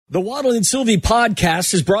The Waddle and Sylvie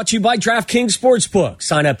podcast is brought to you by DraftKings Sportsbook.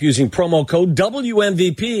 Sign up using promo code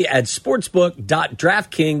WMVP at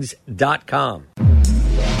sportsbook.draftkings.com.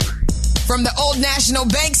 From the Old National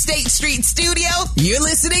Bank State Street studio, you're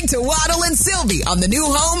listening to Waddle and Sylvie on the new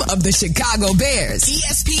home of the Chicago Bears.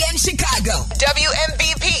 ESPN Chicago,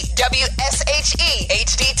 WMVP, WSHE,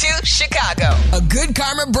 HD2, Chicago. A Good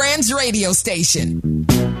Karma Brands radio station.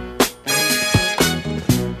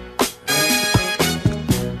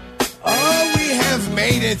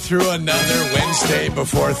 Made it through another Wednesday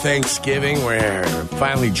before Thanksgiving. We're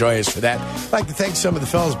finally joyous for that. I'd like to thank some of the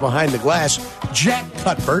fellas behind the glass. Jack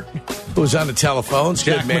Cuthbert, who was on the telephones.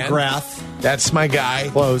 Jack Good man. McGrath. That's my guy.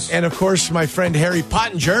 Close. And, of course, my friend Harry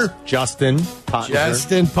Pottinger. Justin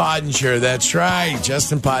Pottinger. That's right.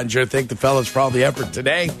 Justin Pottinger. Thank the fellas for all the effort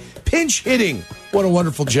today. Pinch hitting. What a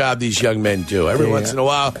wonderful job these young men do. Every once in a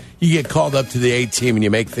while, you get called up to the A team and you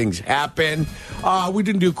make things happen. We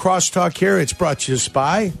didn't do crosstalk here. It's brought to us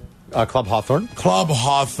by Club Hawthorne. Club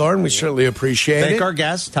Hawthorne. We certainly appreciate it. Thank our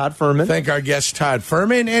guest, Todd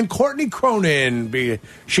Furman. And Courtney Cronin.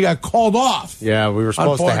 She got called off. Yeah, we were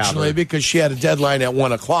supposed to have her. Unfortunately, because she had a deadline at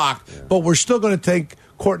 1 o'clock. Yeah. But we're still going to thank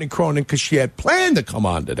Courtney Cronin because she had planned to come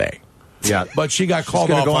on today. Yeah, but she got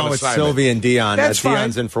called off go on with assignment. Sylvie and Dion. That's fine.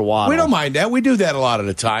 Dion's in for Waddle. We don't mind that. We do that a lot of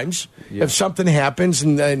the times. Yeah. If something happens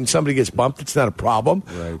and somebody gets bumped, it's not a problem.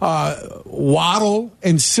 Right. Waddle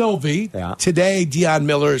and Sylvie. Yeah. Today, Dion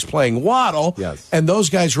Miller is playing Waddle. Yes. And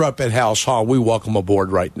those guys are up at House Hall. We welcome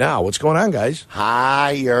aboard right now. What's going on, guys?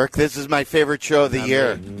 Hi, Yerk. This is my favorite show of the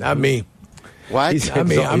year. Not me. What?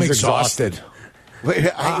 I'm exhausted.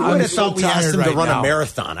 I would have thought we asked him to run a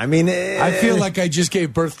marathon. I mean, I feel like I just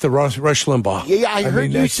gave birth to Rush Limbaugh. Yeah, I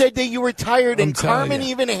heard you said that you were tired, and Carmen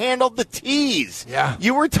even handled the tease. Yeah.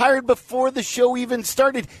 You were tired before the show even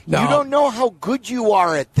started. No. You don't know how good you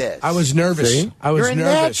are at this. I was nervous. You're a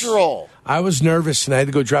natural. I was nervous, and I had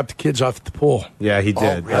to go drop the kids off at the pool. Yeah, he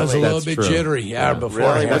did. I was a little bit jittery, before.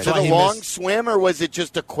 Really? Was it a long swim, or was it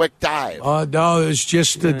just a quick dive? No, it was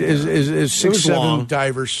just 6-7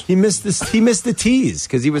 divers. He missed the tease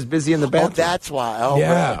because he was busy in the bathroom. Oh, that's why. Oh,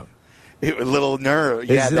 yeah. Right. A little nerve.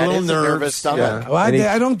 Yeah, that is a nervous stomach. Yeah. Well,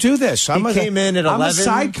 I don't do this. He came in at 11. I'm a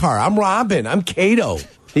sidecar. I'm Robin. I'm Cato.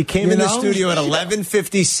 He came in the studio at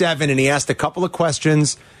 11:57, and he asked a couple of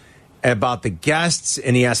questions about the guests,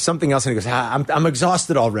 and he asked something else, and he goes, I'm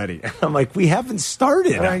exhausted already. I'm like, we haven't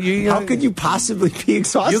started. How could you possibly be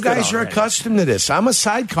exhausted? You guys are accustomed to this. I'm a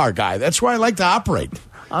sidecar guy. That's where I like to operate.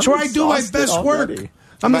 That's where I do my best work.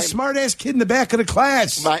 I'm the smart-ass kid in the back of the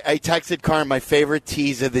class. I texted Carm, my favorite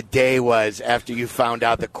tease of the day was after you found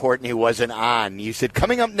out that Courtney wasn't on. You said,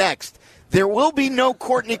 coming up next, there will be no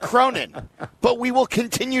Courtney Cronin, but we will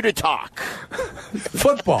continue to talk.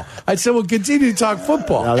 Football. I said we'll continue to talk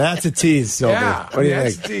football. Now that's a tease, Sylvie. Yeah, what do you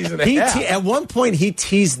think? At one point, he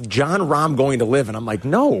teased John Rahm going to live, and I'm like,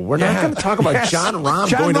 no, we're not going to talk about John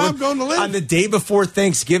Rahm going to live on the day before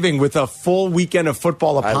Thanksgiving with a full weekend of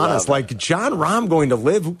football upon us. Like, John Rahm going to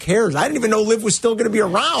live, who cares? I didn't even know Liv was still going to be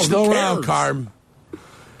around. Still around, Carm.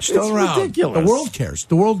 Still around. Ridiculous. The world cares.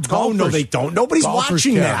 The world golfers. Oh, no, they don't. Nobody's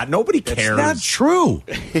watching that. Nobody cares. It's not true.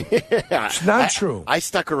 It's not true. I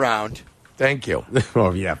stuck around. Thank you.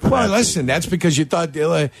 Oh, yeah. Well, listen, that's because you thought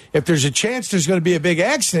if there's a chance there's going to be a big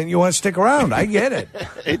accident, you want to stick around. I get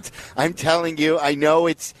it. I'm telling you, I know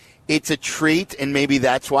it's a treat, and maybe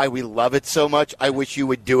that's why we love it so much. I wish you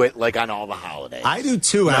would do it like on all the holidays. I do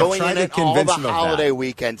too. And Going I've tried in to convince all him the of holiday that.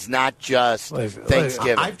 weekends, not just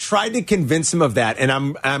Thanksgiving. I've tried to convince him of that, and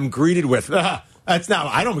I'm greeted with that's not.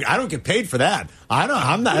 I don't get paid for that.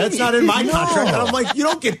 I'm not. That's not in my contract. And I'm like, you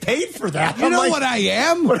don't get paid for that. You know what I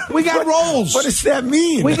am? We got roles. What does that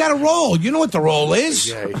mean? We got a role. You know what the role is?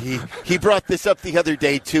 Yeah, he brought this up the other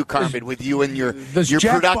day too, Carmen, with you and your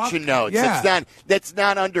production notes. Yeah. That's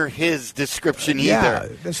not under his description Yeah,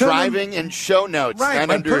 either. Driving and show notes, right, not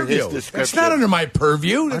under purview. his description. That's not under my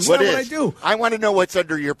purview. That's not what I do. I want to know what's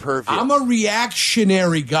under your purview. I'm a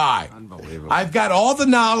reactionary guy. Unbelievable. I've got all the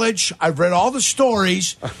knowledge. I've read all the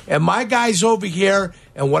stories, and my guy's over here.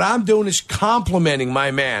 And what I'm doing is complimenting my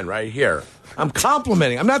man right here. I'm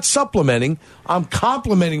complimenting. I'm not supplementing. I'm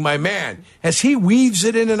complimenting my man as he weaves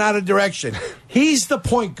it in and out of direction. He's the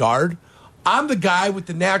point guard. I'm the guy with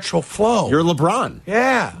the natural flow. You're LeBron.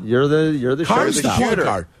 Yeah. You're the Carm's the point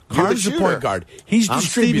guard. Carm's the point guard. He's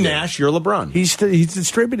distributing. Steve Nash. You're LeBron. He's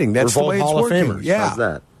distributing. That's the way it's Hall working. of Famers. Yeah. How's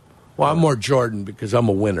that? Well, I'm more Jordan because I'm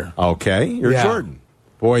a winner. Okay. You're Jordan.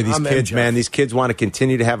 Boy, these kids, man, these kids want to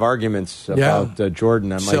continue to have arguments about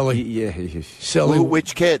Jordan. I'm silly. like, silly.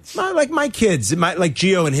 Which kids? My kids, like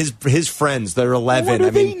Gio and his friends. They're 11. What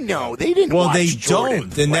do they know? They didn't. Well, watch they Jordan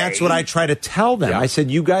don't, and that's what I try to tell them. I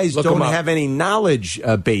said, you guys don't have any knowledge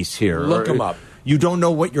base here. Look them up. You don't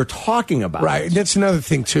know what you're talking about. Right. That's another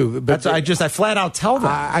thing, too. But I flat out tell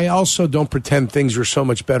them. I also don't pretend things were so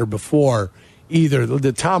much better before either.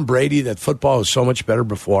 The Tom Brady, that football was so much better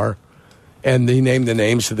before. And he named the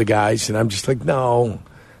names of the guys, and I'm just like, no.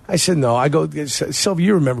 I said, no. I go, Sylvia,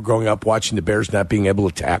 you remember growing up watching the Bears not being able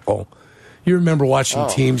to tackle. You remember watching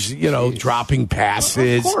teams, dropping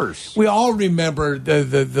passes. Of course. We all remember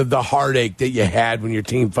the heartache that you had when your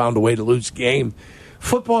team found a way to lose a game.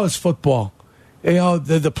 Football is football.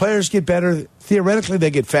 The players get better. Theoretically, they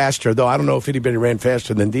get faster, though I don't know if anybody ran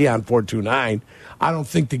faster than Deion 4.29. I don't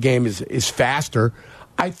think the game is faster.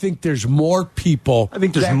 I think there's more people. I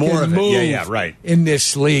think there's more of it. Right. In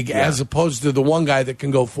this league, as opposed to the one guy that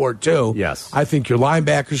can go 4.2. Yes. I think your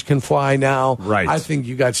linebackers can fly now. Right. I think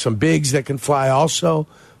you got some bigs that can fly also.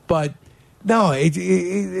 But no,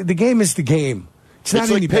 the game is the game. It's not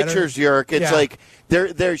like any pitchers, Yerk. It's like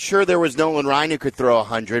there was Nolan Ryan who could throw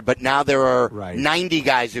 100, but now there are 90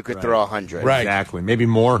 guys who could throw 100. Right. Exactly. Maybe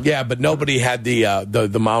more. Yeah, but nobody had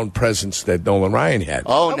the mound presence that Nolan Ryan had.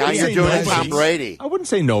 Oh, now you're doing it Tom Brady. I wouldn't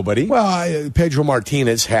say nobody. Well, Pedro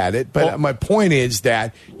Martinez had it, but my point is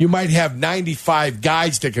that you might have 95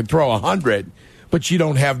 guys that can throw 100, but you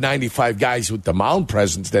don't have 95 guys with the mound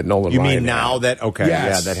presence that Nolan Ryan had. You mean now that, okay,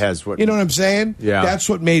 yes. that has what... You know what I'm saying? Yeah. That's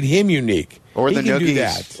what made him unique. Or he the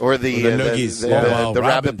Noogies. Or the Noogies. The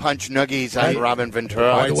rabbit punch Noogies on Robin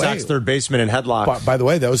Ventura. White Sox third baseman in headlock. By the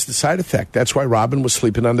way, that was the side effect. That's why Robin was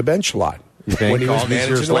sleeping on the bench a lot. You think when he was these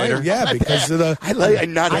years later? Yeah, because of the.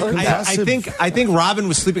 I think Robin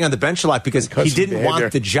was sleeping on the bench a lot because he didn't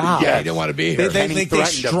want the job. Yeah, he didn't want to be here. They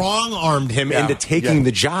strong-armed him into taking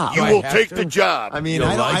the job. You will take the job. I mean,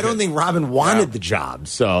 I don't think Robin wanted the job,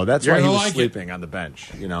 so that's why he was sleeping on the bench.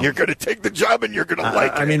 You're going to take the job and you're going to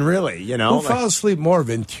like it. I mean, really, Who fell asleep more,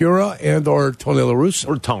 Ventura or Tony La Russa?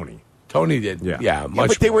 Or Tony. Tony did. Yeah,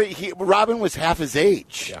 much but Robin was half his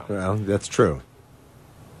age. Yeah. Well, that's true.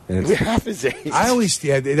 Half his age.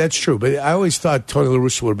 That's true. But I always thought Tony La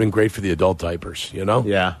Russa would have been great for the adult diapers.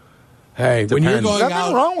 Yeah. Hey, when you're going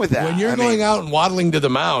nothing wrong with that. When you're going out and waddling to the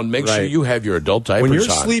mound, make sure you have your adult diapers on. When you're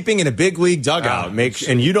sleeping in a big league dugout,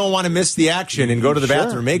 and you don't want to miss the action and go to the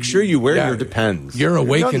bathroom, make sure you wear your Depends. You're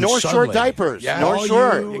awake in North Shore diapers. Yeah. North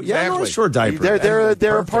Shore. Exactly. North Shore diapers.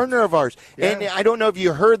 They're a partner of ours. Yeah. And I don't know if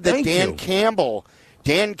you heard that Dan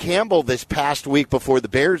Campbell this past week before the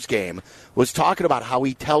Bears game was talking about how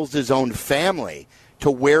he tells his own family to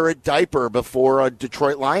wear a diaper before a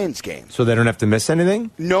Detroit Lions game. So they don't have to miss anything?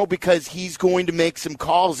 No, because he's going to make some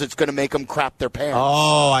calls that's going to make them crap their pants.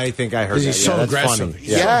 Oh, I think I heard that. He's so aggressive. Funny.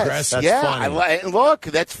 Yes, look,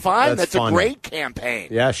 that's fine. That's a great campaign.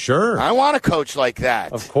 Yeah, sure. I want a coach like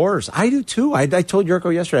that. Of course. I do, too. I told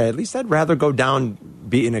Yurko yesterday, at least I'd rather go down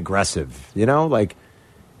being aggressive.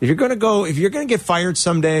 If you're going to get fired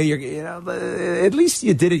someday, at least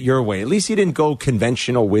you did it your way. At least you didn't go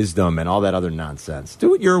conventional wisdom and all that other nonsense.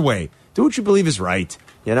 Do it your way. Do what you believe is right.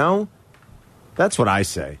 That's what I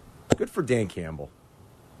say. Good for Dan Campbell.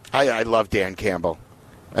 I love Dan Campbell.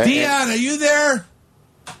 Dion, are you there?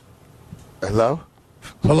 Hello,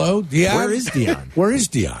 Dion. Where is Dion? Where is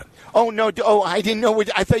Dion? Oh, no. Oh, I didn't know.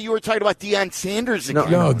 I thought you were talking about Deion Sanders again.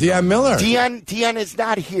 No, Deion Miller. Deion is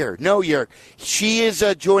not here. No, she is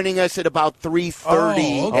joining us at about 3:30.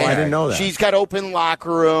 Oh, okay. I didn't know that. She's got open locker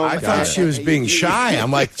room. I thought she was being shy.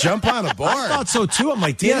 I'm like, jump on a board. I thought so, too. I'm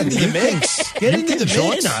like, get into the mix. Get into the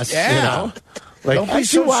join mix. us. Yeah. Don't be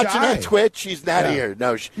so watching on Twitch. She's not here.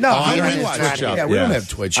 No, we don't have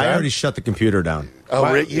Twitch. I already shut the computer down.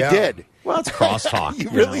 Oh, you did? Well, it's crosstalk.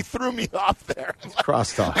 You really threw me off there.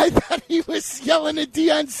 Crosstalk. I thought he was yelling at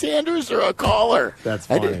Deion Sanders or a caller. That's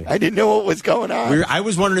funny. I didn't know what was going on. I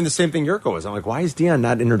was wondering the same thing Yurko was. I'm like, why is Deion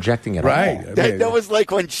not interjecting at all? That was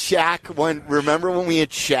like when Shaq, remember when we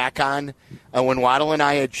had Shaq on? When Waddle and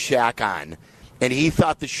I had Shaq on. And he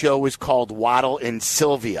thought the show was called Waddle and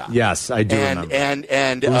Sylvia. Yes, I do remember. And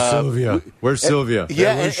where's Sylvia? Where's Sylvia?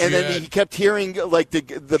 Yeah, and then he kept hearing like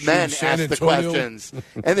the men ask the questions,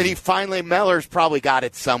 and then he finally Mellor's probably got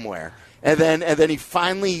it somewhere, and then he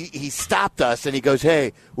finally stopped us and he goes,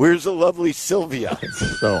 "Hey, where's the lovely Sylvia?"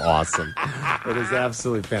 It's so awesome. It is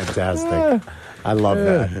absolutely fantastic. I love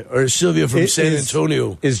that. Or Sylvia from San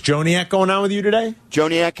Antonio. Is Joniak going on with you today?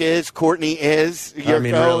 Joniak is. Courtney is. I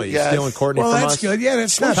mean, really? Yes. Stealing Courtney from us? Well, that's good. Yeah,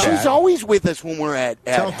 that's not bad. She's always with us when we're at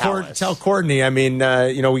Hallis. Tell Courtney, I mean,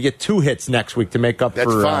 we get 2 hits next week to make up for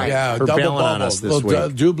double bailing on us this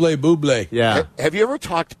week. Double bouble. Yeah. Have you ever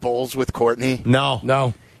talked Bulls with Courtney?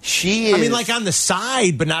 No. She is. I mean, like on the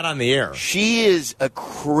side, but not on the air. She is a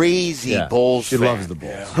crazy Bulls fan. She loves the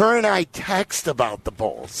Bulls. Her and I text about the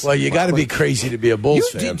Bulls. Well, you got to be crazy to be a Bulls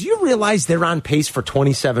fan. Do you realize they're on pace for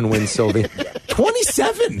 27 wins, Sylvie?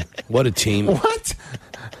 27. What a team. What?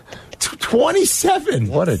 27.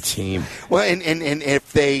 What a team. Well, and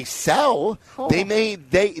if they sell, they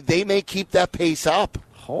may keep that pace up.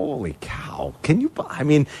 Holy cow! Can you? I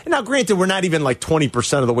mean, now granted, we're not even like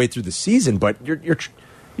 20% of the way through the season, but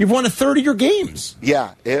you've won a third of your games.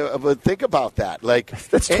 Yeah, but think about that. Like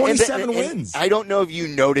that's 27 wins. I don't know if you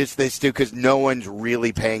noticed this too, because no one's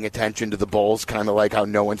really paying attention to the Bulls. Kind of like how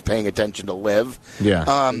no one's paying attention to Liv.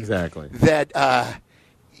 Yeah, exactly. That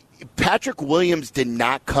Patrick Williams did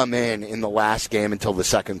not come in the last game until the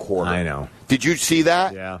second quarter. I know. Did you see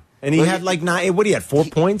that? Yeah. And he had like 9. What, he had 4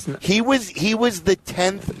 points? He was the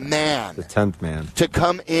 10th man. The 10th man to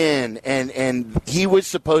come in, and he was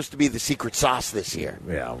supposed to be the secret sauce this year.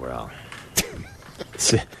 Yeah, well,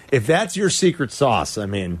 if that's your secret sauce, I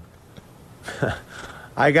mean,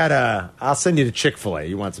 I'll send you to Chick-fil-A.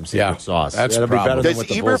 You want some secret sauce? That'll be better than what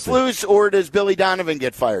the Bulls do. Does Eberflus or does Billy Donovan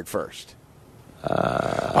get fired first?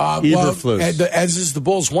 Eberflus. As is the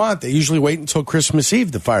Bulls want, they usually wait until Christmas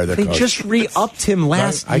Eve to fire their coach. They just re-upped him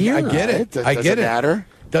last year. I get it. I get it. Matter.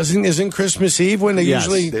 Isn't Christmas Eve when they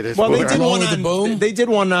usually? They did one. They did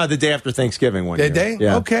one the day after Thanksgiving. Did they?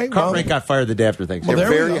 Yeah. Okay. Cartwright got fired the day after Thanksgiving. They're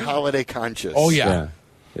very holiday conscious. Oh yeah.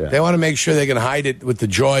 They want to make sure they can hide it with the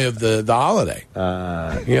joy of the holiday.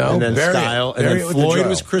 And then Floyd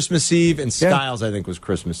was Christmas Eve, and Skiles I think was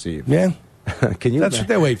Christmas Eve. Yeah. Can you? That's what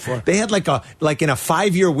they wait for. They had like in a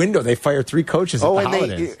 5-year window, they fired 3 coaches. At the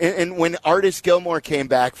holidays. And when Artis Gilmore came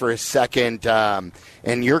back for his second,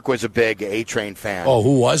 and Yerk was a big A-Train fan. Oh,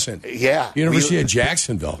 who wasn't? Yeah, University of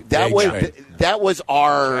Jacksonville. That was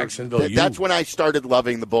our. Jacksonville. That's when I started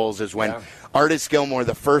loving the Bulls. Is when Artis Gilmore,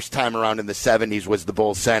 the first time around in the 70s, was the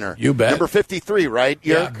Bulls center. You bet. Number 53, right?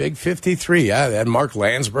 Yerk? Yeah, big 53. Yeah, they had Mark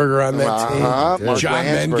Landsberger on that team. John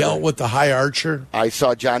Mengelt with the high archer. I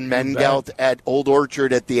saw John Mengelt at Old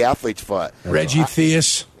Orchard at the Athlete's Foot. Reggie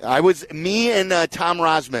Theus. Me and Tom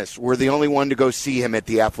Rosmus were the only one to go see him at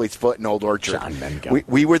the Athlete's Foot in Old Orchard. John Mengelt.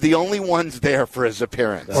 We were the only ones there for his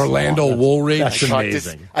appearance. Orlando Woolridge. That's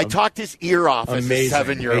amazing. I talked his ear off as a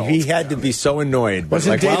 7-year-old. He had to be so annoyed. But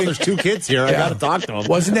there's 2 kids here. I got to talk to him.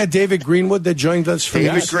 Wasn't that David Greenwood that joined us from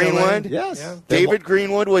David Greenwood? Yes. Yeah. David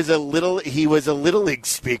Greenwood was a little league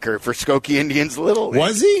speaker for Skokie Indians Little League.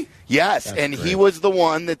 Was he? Yes, That's and great. he was the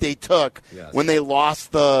one that they took when they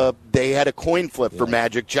lost they had a coin flip for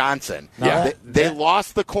Magic Johnson. Yeah. They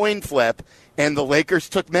lost the coin flip, and the Lakers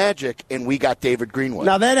took Magic, and we got David Greenwood.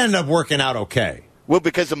 Now, that ended up working out okay. Well,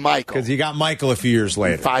 because of Michael. Because you got Michael a few years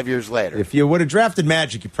later. 5 years later. If you would have drafted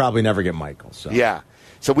Magic, you probably never get Michael. So. Yeah.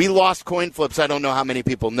 So we lost coin flips. I don't know how many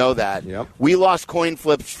people know that. Yep. We lost coin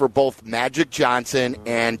flips for both Magic Johnson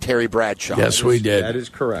and Terry Bradshaw. Yes, we did. That is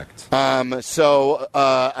correct. So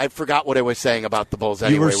I forgot what I was saying about the Bulls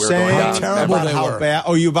anyway. You were saying how terrible they were. Bad.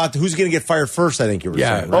 Oh, about who's going to get fired first, I think you were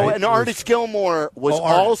saying. Right? Oh, and Artis Gilmore was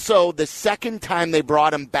also the second time they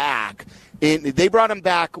brought him back. They brought him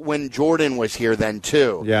back when Jordan was here then,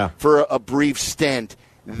 too. Yeah. For a brief stint.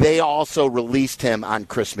 They also released him on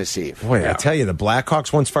Christmas Eve. Boy, I tell you, the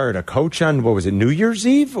Blackhawks once fired a coach on, what was it, New Year's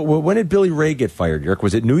Eve? When did Billy Ray get fired, Yerk?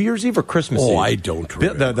 Was it New Year's Eve or Christmas Eve? Oh, I don't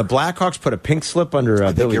remember. The Blackhawks put a pink slip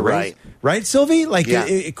under Billy you're Ray. right. Right, Sylvie? Like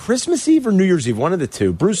Yeah. Christmas Eve or New Year's Eve, one of the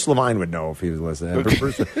two. Bruce Levine would know if he was listening.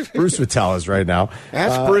 Bruce would tell us right now.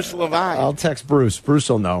 Ask Bruce Levine. I'll text Bruce. Bruce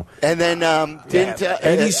will know. And then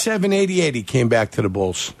 87, 88, he came back to the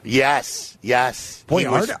Bulls. Yes. Boy,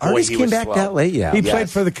 Artis came back that late, yeah. He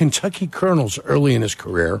played for the Kentucky Colonels early in his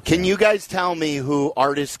career. Can you guys tell me who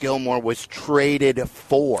Artis Gilmore was traded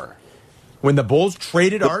for? When the Bulls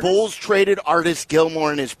traded Artis? The Bulls traded Artis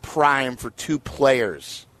Gilmore in his prime for 2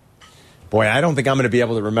 players. Boy, I don't think I'm going to be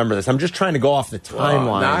able to remember this. I'm just trying to go off the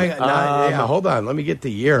timeline. Hold on. Let me get the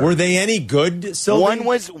year. Were they any good, Sylvie?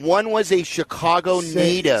 One was a Chicago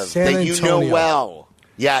native San that you know Antonio. well.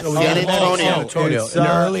 Yes, So San San Antonio. Antonio in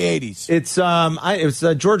the early 80s. It's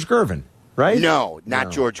George Gervin, right? No,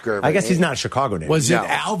 not George Gervin. I guess he's not a Chicago native. Was it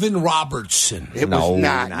Alvin Robertson? It was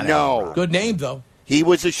not. No. Good name, though. He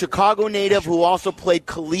was a Chicago native who also played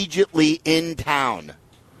collegiately in town.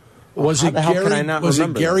 Was it Gary? Was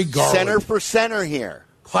it Gary Garland? Center for center here.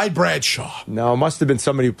 Clyde Bradshaw. No, it must have been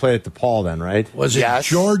somebody who played at DePaul then, right? Was it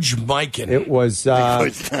George Mikan? It was not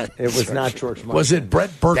George Mikan. Was it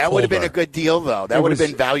Brett Burkholder? That would have been a good deal, though. That would have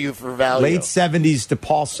been value for value. Late 70s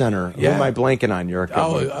DePaul center. Yeah. Who am I blanking on, York?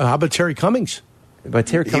 How about Terry Cummings? But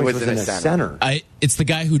Terry Cummings was in the center. It's the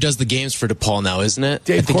guy who does the games for DePaul now, isn't it?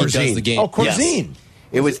 Dave I think Corzine. He does the game. Oh, Corzine. Yes.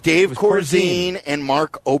 It was Dave Corzine and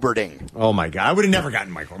Mark Oberding. Oh, my God. I would have never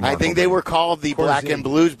gotten Mark I think they were called the Black and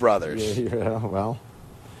Blues Brothers. Yeah, well,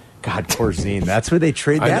 God, Corzine. That's where they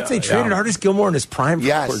traded. They traded Artis Gilmore in his prime for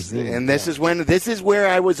Corzine. And this is where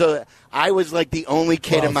I was like the only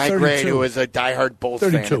kid in my 32. grade who was a diehard Bulls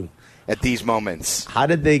 32. fan at these moments. How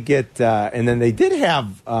did they get, and then they did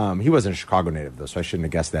have, he wasn't a Chicago native, though, so I shouldn't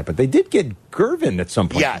have guessed that, but they did get Gervin at some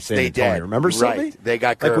point. Yes, they did. Remember, Sylvie? Right. They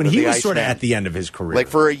got Gervin, like when he was sort of Iceman. at the end of his career. Like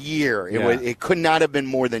for a year. It could not have been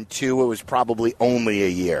more than 2. It was probably only a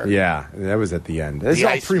year. Yeah, that was at the end. This is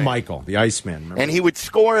all pre-Michael, the Iceman. Remember? And he would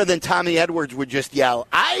score, and then Tommy Edwards would just yell,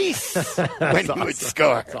 "Ice!" when he would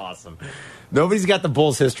score. That's awesome. Nobody's got the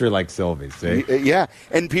Bulls history like Sylvie, see? Yeah,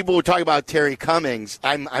 and people would talk about Terry Cummings.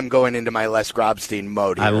 I'm going into my Les Grobstein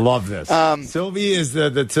mode here. I love this. Sylvie is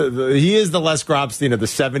he is the Les Grobstein of the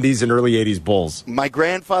 70s and early 80s Bulls. My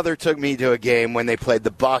grandfather took me to a game when they played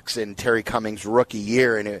the Bucks in Terry Cummings' rookie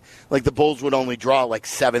year, and the Bulls would only draw like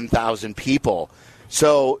 7,000 people.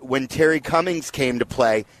 So when Terry Cummings came to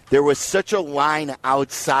play, there was such a line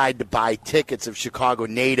outside to buy tickets of Chicago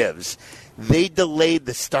natives. They delayed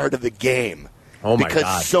the start of the game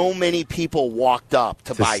because so many people walked up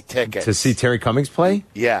to buy tickets. To see Terry Cummings play?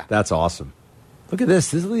 Yeah. That's awesome. Look at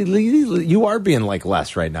this. You are being like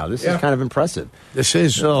Les right now. This is kind of impressive. This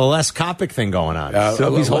is a Les Kopic thing going on.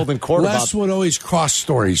 So he's holding court Les would always cross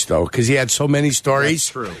stories, though, because he had so many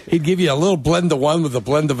stories. That's true. He'd give you a little blend of one with a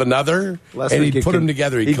blend of another, and he'd put them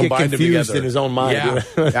together. He'd combine them together. In his own mind.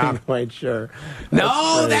 Yeah. I'm quite sure.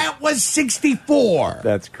 No, that was 64.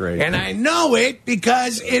 That's great. And I know it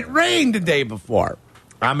because it rained the day before.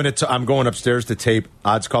 I'm going upstairs to tape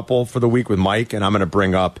Odds Couple for the week with Mike, and I'm going to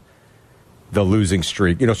bring up the losing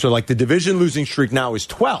streak. So like the division losing streak now is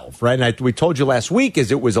 12, right? And we told you last week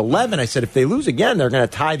it was 11. I said if they lose again, they're going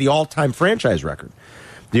to tie the all-time franchise record.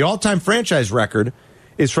 The all-time franchise record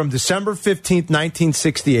is from December 15th,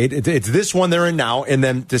 1968. It's this one they're in now, and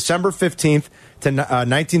then December 15th to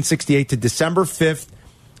 1968 to December 5th,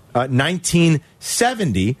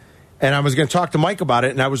 1970. And I was going to talk to Mike about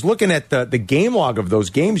it, and I was looking at the game log of those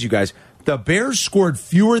games, you guys. The Bears scored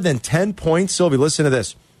fewer than 10 points. Sylvie, listen to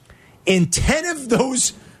this. In 10 of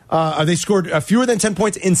those, they scored fewer than 10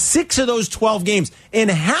 points in 6 of those 12 games. In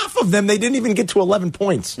half of them, they didn't even get to 11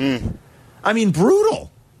 points. I mean,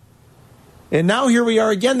 brutal. And now here we are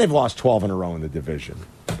again. They've lost 12 in a row in the division.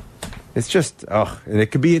 It's just, and they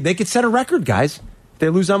could set a record, guys, if they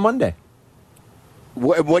lose on Monday.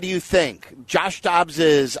 What do you think? Josh Dobbs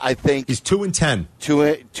is, I think... He's 2-10.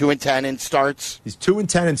 2-10 in starts? He's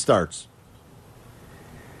 2-10 in starts.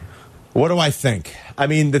 What do I think? I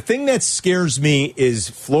mean, the thing that scares me is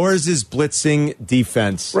Flores' blitzing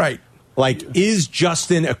defense. Right. Like, is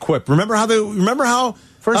Justin equipped? Remember how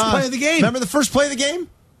first play of the game? Remember the first play of the game?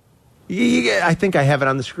 I think I have it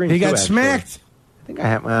on the screen. He got smacked. I think I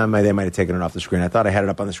have. They might have taken it off the screen. I thought I had it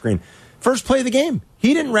up on the screen. First play of the game.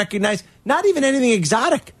 He didn't recognize not even anything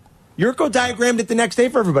exotic. Yurko diagrammed it the next day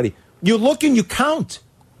for everybody. You look and you count.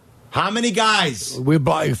 How many guys? We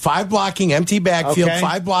 5 blocking, empty backfield,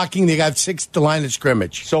 5 blocking. They got 6 at the line of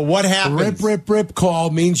scrimmage. So what happens? Rip call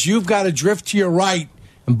means you've got to drift to your right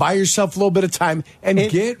and buy yourself a little bit of time and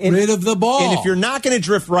get rid of the ball. And if you're not going to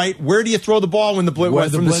drift right, where do you throw the ball when the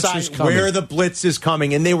blitz from the side? Where the blitz is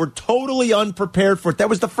coming, and they were totally unprepared for it. That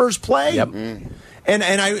was the first play. Yep.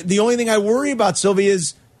 And the only thing I worry about, Sylvie,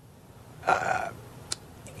 is.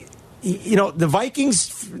 The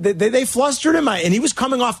Vikings, they flustered him, and he was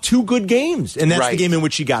coming off 2 good games, and that's the game in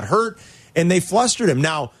which he got hurt, and they flustered him.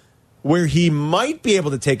 Now, where he might be able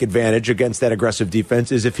to take advantage against that aggressive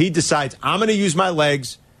defense is if he decides, I'm going to use my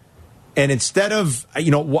legs, and instead of,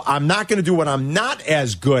 I'm not going to do what I'm not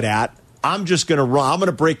as good at, I'm just going to run. I'm going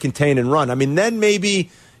to break, contain, and run. I mean, then maybe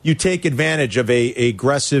you take advantage of a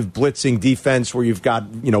aggressive blitzing defense where you've got,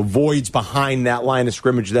 voids behind that line of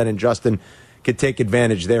scrimmage then, and Justin could take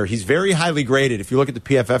advantage there. He's very highly graded. If you look at the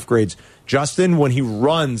PFF grades, Justin, when he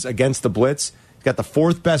runs against the blitz, he's got the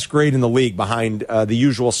 4th best grade in the league behind the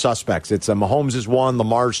usual suspects. It's Mahomes is 1,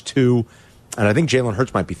 Lamar's 2, and I think Jalen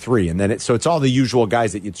Hurts might be 3. And then so it's all the usual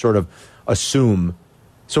guys that you'd sort of assume.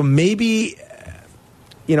 So maybe,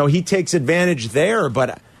 he takes advantage there,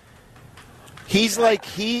 but he's like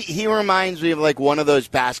he reminds me of like one of those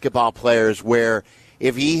basketball players where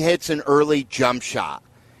if he hits an early jump shot,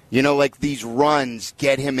 like these runs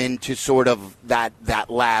get him into sort of that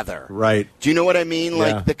lather. Right. Do you know what I mean?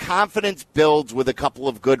 Like the confidence builds with a couple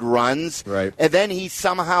of good runs. Right. And then he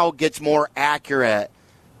somehow gets more accurate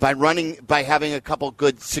by having a couple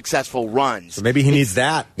good successful runs. So maybe he needs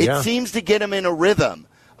that. It seems to get him in a rhythm.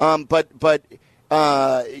 But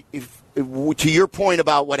to your point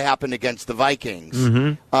about what happened against the Vikings,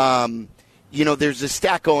 there's a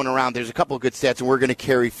stat going around. There's a couple of good stats, and we're going to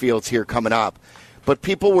carry Fields here coming up. But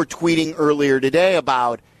people were tweeting earlier today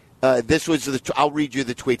about this was I'll read you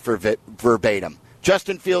the tweet verbatim.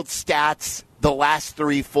 Justin Fields' stats the last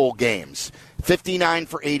 3 full games: 59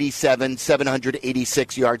 for 87,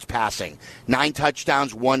 786 yards passing, 9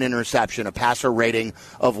 touchdowns, 1 interception, a passer rating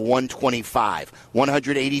of 125,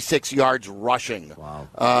 186 yards rushing,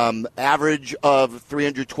 average of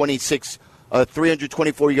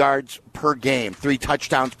 324 yards per game, 3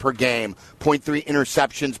 touchdowns per game, 0.3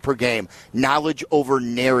 interceptions per game, knowledge over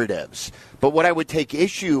narratives. But what I would take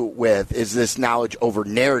issue with is this knowledge over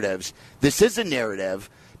narratives. This is a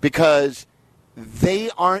narrative because they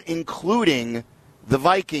aren't including the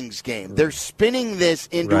Vikings game. They're spinning this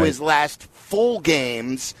into his last full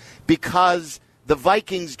games because the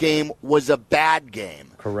Vikings game was a bad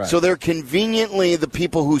game. Correct. So they're conveniently, the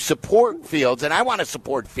people who support Fields, and I want to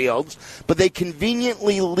support Fields, but they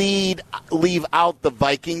conveniently leave out the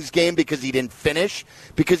Vikings game because he didn't finish,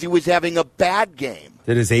 because he was having a bad game.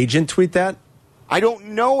 Did his agent tweet that? I don't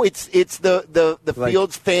know. It's the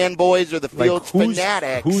Fields fanboys or the Fields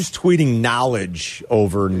fanatics. Who's tweeting knowledge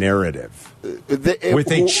over narrative?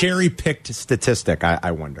 With a cherry-picked statistic,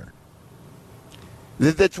 I wonder.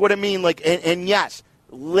 That's what I mean. And yes,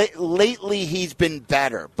 lately he's been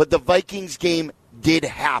better, but the Vikings game did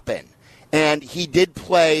happen, and he did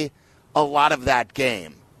play a lot of that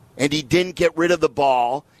game, and he didn't get rid of the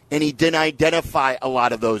ball, and he didn't identify a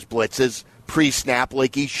lot of those blitzes pre-snap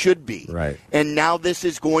like he should be. Right. And now this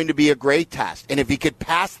is going to be a great test. And if he could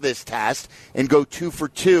pass this test and go 2 for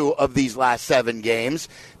 2 of these last 7 games,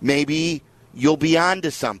 maybe you'll be on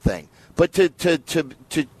to something. But to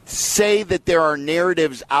say that there are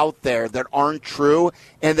narratives out there that aren't true,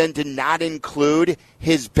 and then to not include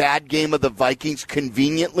his bad game of the Vikings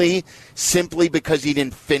conveniently simply because he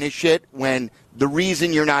didn't finish it, when the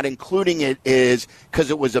reason you're not including it is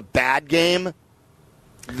because it was a bad game.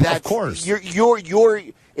 That's, of course,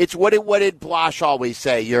 it's what did Blosh always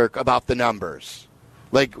say? About the numbers,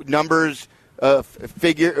 like numbers,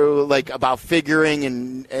 about figuring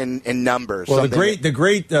and numbers. Well, the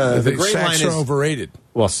great sacks line is overrated.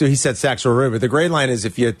 Well, so he said sacks are overrated, but the great line is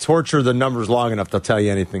if you torture the numbers long enough, they'll tell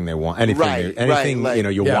you anything they want, anything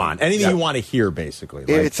you want, anything you want to hear, basically.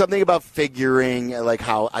 Right? It's something about figuring, like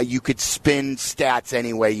how you could spin stats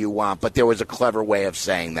any way you want, but there was a clever way of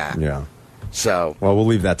saying that. Yeah. So, well, we'll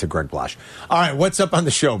leave that to Greg Blosh. All right, what's up on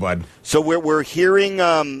the show, bud? So we're hearing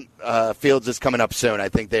Fields is coming up soon. I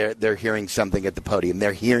think they're hearing something at the podium.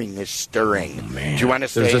 They're hearing this stirring. Oh, man. Do you want to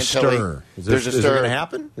stay? There's a stir. There's a stir. Is it going to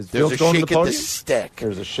happen? Is There's Fields a going shake to the at podium? the stick.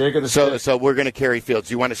 There's a shake at the stick. So we're going to carry Fields.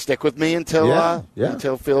 Do you want to stick with me until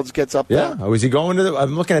until Fields gets up there? Oh, is he going to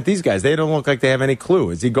I'm looking at these guys. They don't look like they have any clue.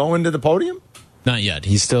 Is he going to the podium? Not yet.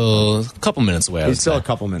 He's still a couple minutes away. He's still a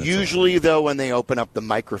couple minutes Usually, though, when they open up the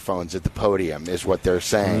microphones at the podium is what they're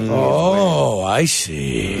saying. Oh, I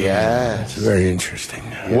see. Yes. Very interesting.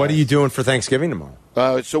 Yes. What are you doing for Thanksgiving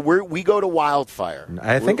tomorrow? So we go to Wildfire.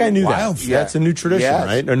 I think I knew that. Yeah. That's a new tradition,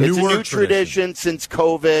 right? It's a new tradition since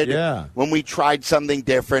COVID. Yeah. When we tried something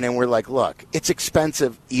different, and we're like, look, it's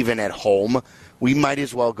expensive even at home. We might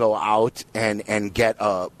as well go out and get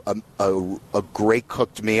a great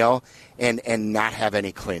cooked meal and not have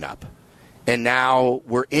any cleanup. And now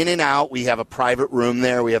we're in and out. We have a private room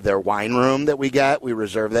there. We have their wine room that we get. We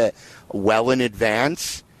reserve that well in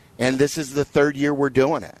advance. And this is the 3rd year we're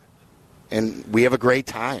doing it. And we have a great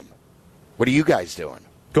time. What are you guys doing?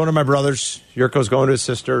 Going to my brother's. Yurko's going to his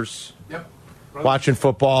sister's. Yep. Watching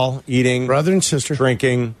football, eating. Brother and sister.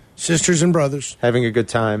 Drinking. Sisters and brothers. Having a good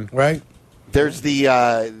time. Right. There's the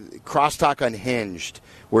Crosstalk Unhinged,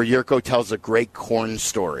 where Yurko tells a great corn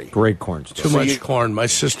story. Great corn story. Too much corn. My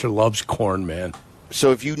sister loves corn, man.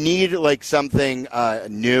 So if you need like something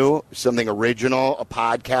new, something original, a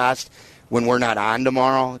podcast, when we're not on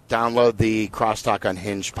tomorrow, download the Crosstalk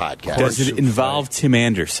Unhinged podcast. Does it involve Tim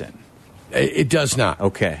Anderson? It does not.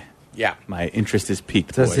 Okay. Yeah. My interest is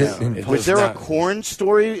piqued. Does boys. it Was there a corn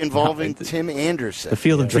story involving Tim Anderson? The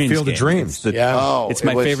Field of Dreams. The Field of game. Dreams. It's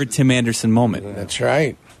my favorite Tim Anderson moment. That's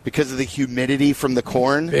right. Because of the humidity from the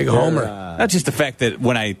corn? Big homer. Not just the fact that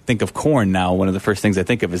when I think of corn now, one of the first things I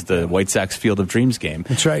think of is the White Sox Field of Dreams game.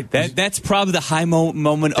 That's right. That's probably the high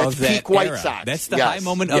moment of that peak White era. Sox. That's the Yes. high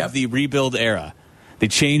moment of the rebuild era. They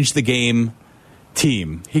changed the game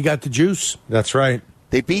team. He got the juice. That's right.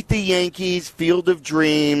 They beat the Yankees, Field of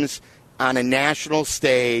Dreams, on a national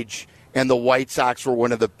stage, and the White Sox were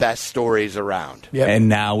one of the best stories around. Yep. And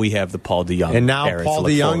now we have the Paul DeYoung. And now Paul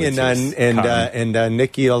DeYoung and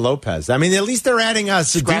Nicky Lopez. I mean, at least they're adding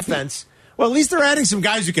us a defense. Well, at least they're adding some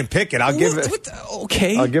guys who can pick it. I'll give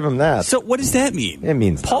him that. So what does that mean? It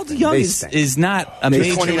means Paul DeYoung is not a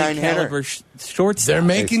major 29 caliber shortstop. They're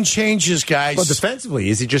making changes, guys. Well,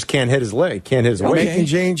 defensively, he just can't hit his leg. Can't hit his weight. Making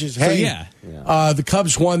changes. Hey, the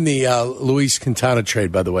Cubs won the Luis Quintana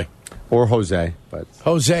trade, by the way. Or Jose. But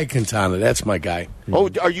Jose Quintana, that's my guy. Oh,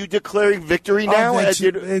 are you declaring victory now?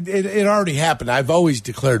 It already happened. I've always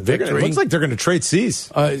declared victory. It looks like they're going to trade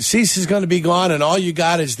Cease. Cease is going to be gone, and all you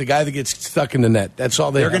got is the guy that gets stuck in the net. That's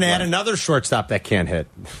all they're going to add another shortstop that can't hit.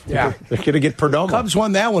 Yeah. They're going to get Perdomo. Cubs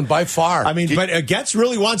won that one by far. I mean, but Getz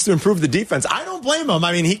really wants to improve the defense. I don't blame him.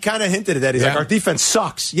 I mean, he kind of hinted at that. He's like, our defense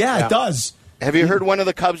sucks. Yeah, it does. Have you heard one of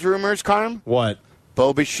the Cubs rumors, Carm? What?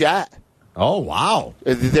 Bo Bichette. Oh, wow.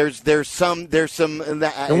 There's some.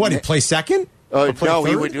 And what, he play second? No,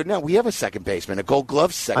 he would. No, we have a second baseman, a Gold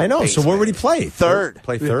Glove second. I know. baseman. So where would he play? Third.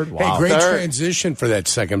 Play third. Wow. Hey, great transition for that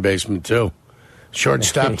second baseman too.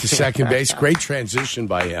 Shortstop to second base. Great transition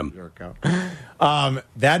by him.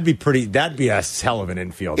 That'd be a hell of an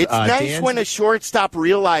infield. It's nice when a shortstop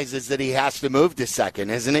realizes that he has to move to second,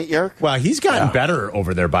 isn't it, Yerk? Well, he's gotten better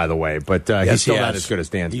over there, by the way, but he's still not as good as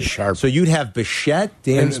Dansby. He's sharp. So you'd have Bichette,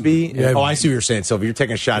 Dansby. I see what you're saying, Sylvia. You're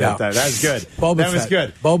taking a shot at that. That was good. That was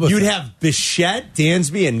good. You'd have Bichette,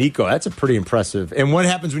 Dansby, and Nico. That's a pretty impressive. And what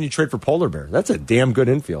happens when you trade for Polar Bear? That's a damn good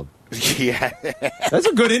infield. Yeah. That's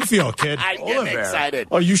a good infield, kid. I'm getting excited.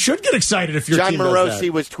 Oh, you should get excited if your John team does that. Morosi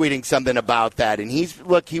was tweeting something about that, and he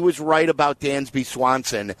was right about Dansby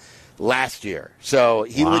Swanson last year. So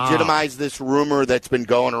he legitimized this rumor that's been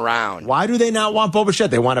going around. Why do they not want Bo Bichette?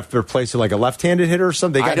 They want to replace it like a left-handed hitter or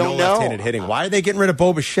something? They got no left-handed hitting. Why are they getting rid of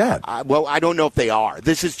Bo Bichette? Well, I don't know if they are.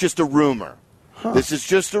 This is just a rumor. Huh. This is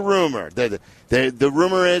just a rumor. The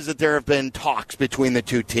rumor is that there have been talks between the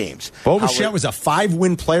two teams. Bo Bichette was a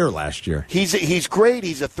 5-win player last year. He's great.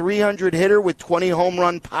 He's a 300 hitter with 20 home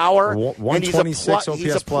run power. 126 and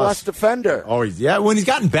he's a plus defender. Oh, when he's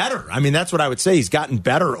gotten better. I mean, that's what I would say. He's gotten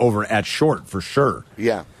better over at short for sure.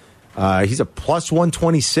 Yeah. He's a plus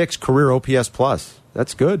 126 career OPS plus.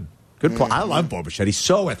 That's good. Good play. I love Bo Bichette. He's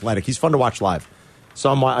so athletic. He's fun to watch live.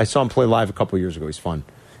 I saw him play live a couple years ago. He's fun.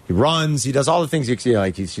 He runs. He does all the things you see.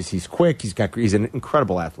 Like he's quick. He's an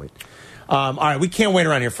incredible athlete. All right, we can't wait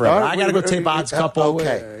around here forever. I got to go tape odds couple.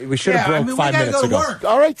 Okay. We should have broke 5 minutes ago. Work.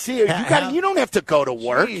 All right, see you. You don't have to go to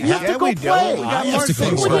work. You have to go play. We got more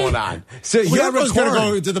things going on. So you're going to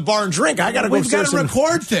go to the bar and drink. I got to go. We've got to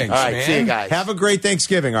record things. All right, man. see you guys. Have a great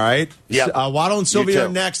Thanksgiving. All right. Yeah. Waddle and Sylvia are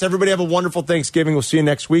next. Everybody have a wonderful Thanksgiving. We'll see you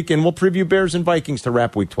next week, and we'll preview Bears and Vikings to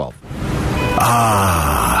wrap Week 12.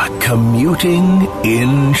 Commuting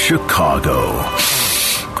in Chicago.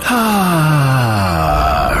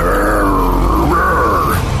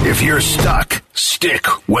 If you're stuck, stick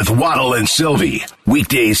with Waddle and Sylvie.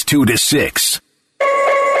 Weekdays 2 to 6. All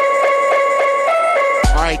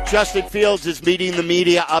right, Justin Fields is meeting the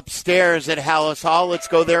media upstairs at Hallis Hall. Let's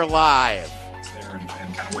go there live. And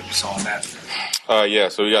kind of what you saw in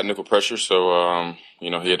that. So we got nickel pressure. So,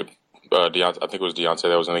 he had to. I think it was Deontay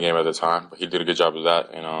that was in the game at the time, but he did a good job of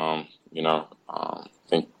that. And, I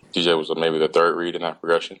think DJ was maybe the third read in that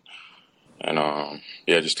progression. And,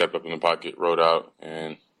 just stepped up in the pocket, rode out.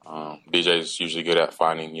 And DJ's usually good at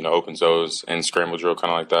finding, open zones and scramble drill,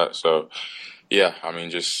 kind of like that. So,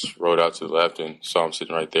 just rode out to the left and saw him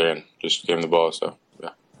sitting right there and just gave him the ball. So, yeah.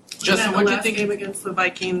 Justin, what do you think game against the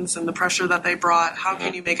Vikings and the pressure that they brought? How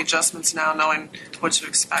can you make adjustments now, knowing what to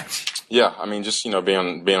expect? Yeah, being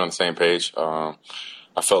on the same page. I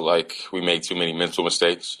felt like we made too many mental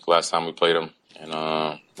mistakes last time we played them,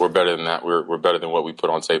 and we're better than that. We're better than what we put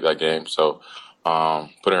on tape that game. So,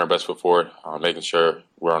 putting our best foot forward, making sure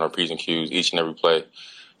we're on our P's and Q's each and every play,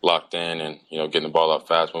 locked in, and getting the ball out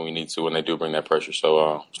fast when we need to when they do bring that pressure.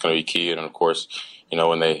 So it's going to be key, and of course.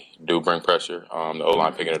 When they do bring pressure, the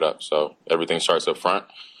O-line picking it up. So everything starts up front.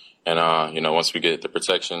 And, once we get the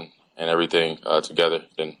protection and everything together,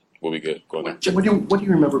 then we'll be good going there. Jim, what do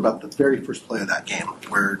you remember about the very first play of that game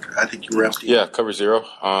where I think you were empty? Yeah, cover zero.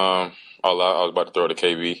 I was about to throw to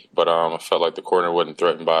KB, but I felt like the corner wasn't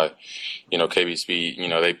threatened by, KB's speed.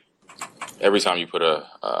 Every time you put a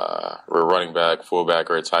running back, fullback,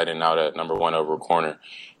 or a tight end out at number one over a corner,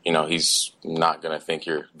 he's not going to think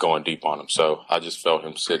you're going deep on him. So I just felt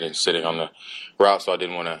him sitting on the route, so I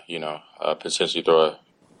didn't want to, potentially throw a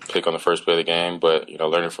pick on the first play of the game. But,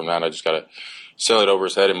 learning from that, I just got to sail it over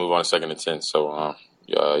his head and move on to 2nd and 10. So,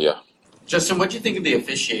 yeah. Justin, what do you think of the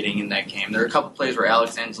officiating in that game? There were a couple plays where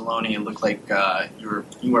Alex Anzalone, it looked like you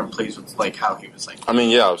weren't pleased with how he was like. I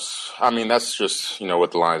mean, yeah, that's just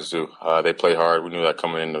what the Lions do. They play hard. We knew that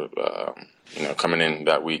coming in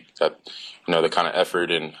that week, that the kind of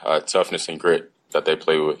effort and toughness and grit that they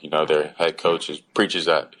play with. Their head coach preaches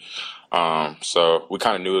that. So we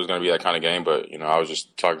kind of knew it was going to be that kind of game. But I was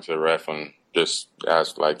just talking to the ref and just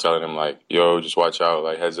telling him yo, just watch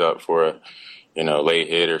out, heads up for a late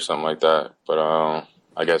hit or something like that. But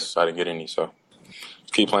I guess I didn't get any, so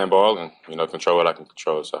keep playing ball and, control what I can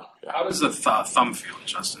control. So, yeah. How does the thumb feel,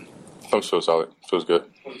 Justin? Thumb feels solid. Feels good.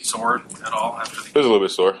 Sore at all after the game? It was a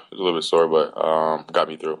little bit sore, but got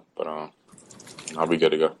me through. But I'll be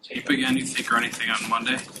good to go. Tape again, you think, or anything on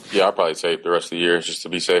Monday? Yeah, I'll probably tape the rest of the year just to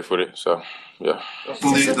be safe with it. So, yeah.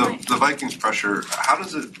 The Vikings pressure, how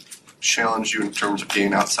does it challenge you in terms of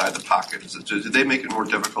being outside the pocket? Did they make it more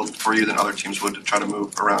difficult for you than other teams would to try to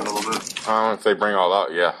move around a little bit? If they bring all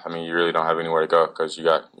out, yeah. I mean, you really don't have anywhere to go because you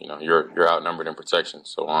got, you're outnumbered in protection.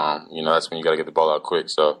 So, that's when you got to get the ball out quick.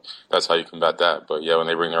 So that's how you combat that. But yeah, when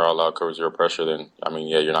they bring their all out, cover zero pressure, then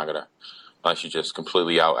you're not gonna, unless you just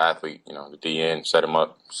completely out athlete, the DN, set them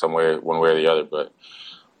up somewhere, one way or the other. But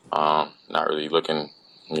not really looking.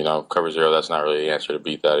 Cover zero, that's not really the answer to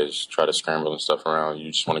beat that. Is try to scramble and stuff around.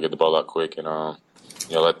 You just want to get the ball out quick and,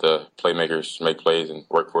 let the playmakers make plays and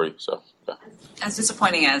work for you. So, yeah. As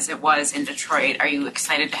disappointing as it was in Detroit, are you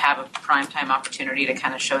excited to have a primetime opportunity to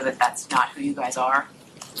kind of show that that's not who you guys are?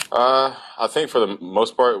 I think for the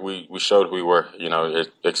most part, we showed who we were,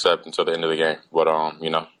 except until the end of the game. But,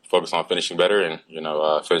 focus on finishing better and,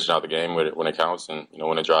 finishing out the game when it counts and,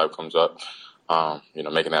 when a drive comes up,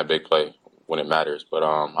 making that big play when it matters. But,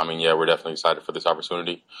 we're definitely excited for this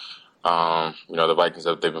opportunity. The Vikings,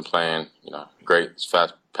 they've been playing, great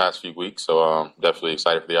past few weeks. So, definitely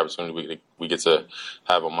excited for the opportunity we get to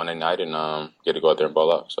have on Monday night and get to go out there and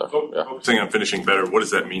ball out. So, yeah. Focusing on finishing better, what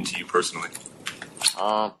does that mean to you personally?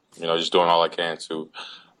 Just doing all I can to,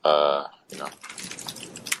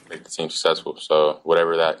 make the team successful. So,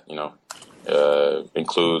 whatever that,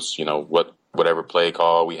 includes, whatever play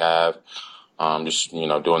call we have,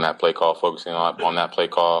 doing that play call, focusing on that play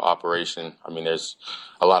call operation. I mean, there's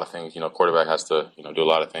a lot of things, quarterback has to, do a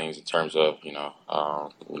lot of things in terms of,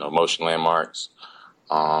 motion landmarks,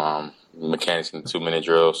 mechanics in the 2-minute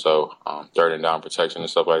drill. So, third and down protection and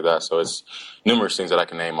stuff like that. So it's numerous things that I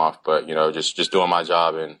can name off, but, just doing my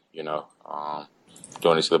job and,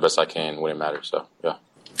 doing it to the best I can when it matters. So, yeah.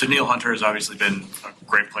 Daniil Hunter has obviously been a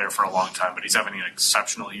great player for a long time, but he's having an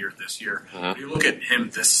exceptional year this year. Mm-hmm. When you look at him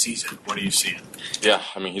this season, what do you see? Yeah,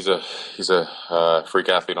 I mean, he's a freak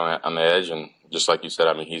athlete on the edge, and just like you said,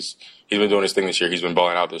 I mean, he's been doing his thing this year. He's been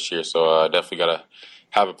balling out this year, so definitely got to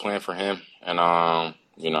have a plan for him, and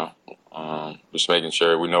just making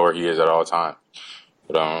sure we know where he is at all times.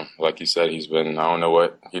 But like you said, he's been, I don't know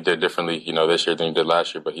what he did differently, this year than he did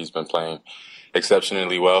last year, but he's been playing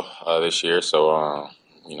exceptionally well this year. So,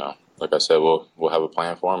 like I said, we'll have a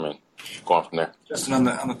plan for him and go on from there. Justin,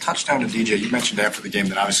 on the touchdown to DJ, you mentioned after the game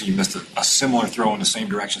that obviously you missed a similar throw in the same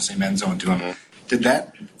direction, same end zone to him. Mm-hmm. Did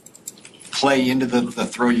that play into the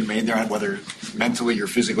throw you made there, whether mentally or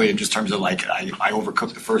physically, in just terms of I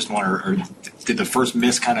overcooked the first one, or did the first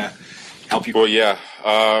miss kind of help you? Well, yeah.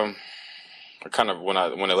 I kind of when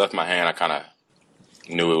it left my hand, I kind of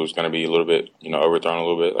knew it was going to be a little bit, overthrown a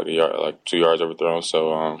little bit, like 2 yards overthrown.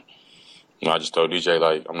 So, I just told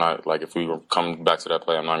DJ, I'm not, if we come back to that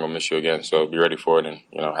play, I'm not going to miss you again. So be ready for it and,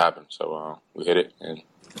 happen. So we hit it and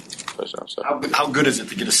touchdown. So. How good is it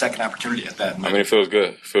to get a second opportunity at that? I mean, it feels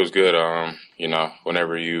good. It feels good.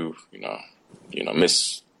 Whenever you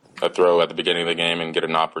miss a throw at the beginning of the game and get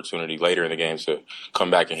an opportunity later in the game to come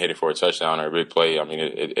back and hit it for a touchdown or a big play, I mean,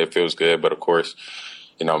 it feels good. But, of course,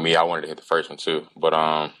 me, I wanted to hit the first one too. But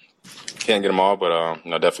can't get them all, but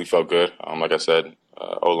definitely felt good. Like I said,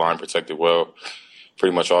 O-line protected well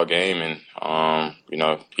pretty much all game, and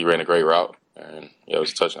he ran a great route, and it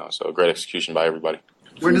was a touchdown. So great execution by everybody.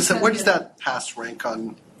 Where does that pass rank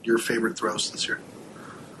on your favorite throws this year?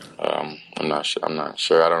 I'm not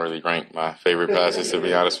sure. I don't really rank my favorite passes, to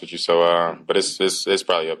be honest with you. So, but it's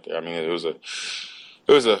probably up there. I mean, it was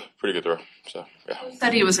a pretty good throw. So, yeah. I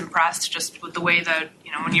said he was impressed just with the way that,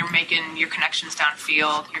 when you're making your connections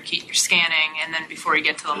downfield, you're scanning, and then before you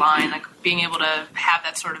get to the line, being able to have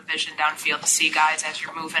that sort of vision downfield to see guys as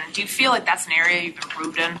you're moving. Do you feel like that's an area you've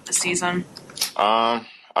improved in this season? I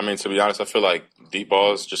mean, to be honest, I feel like deep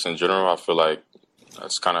balls, just in general, I feel like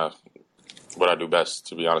that's kind of what I do best,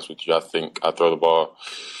 to be honest with you. I think I throw the ball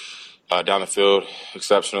down the field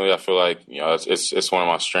exceptionally. I feel like it's one of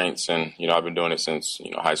my strengths, and I've been doing it since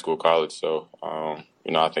high school, college. So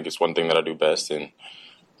I think it's one thing that I do best, and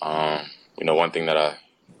one thing that I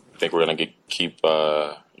think we're going to keep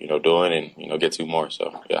doing and get to more.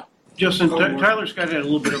 So yeah. Justin, Tyler Scott had a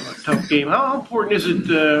little bit of a tough game. How important is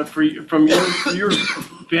it from your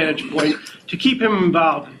vantage point to keep him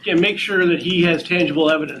involved and make sure that he has tangible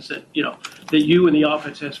evidence that you and the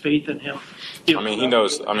offense has faith in him? He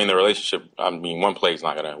knows. The relationship.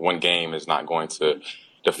 One game is not going to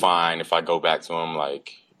define if I go back to him.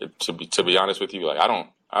 Like to be honest with you, like I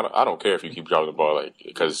don't care if you keep dropping the ball,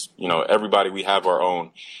 because everybody, we have our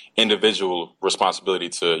own individual responsibility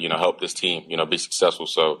to help this team be successful.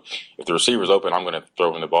 So if the receiver's open, I'm going to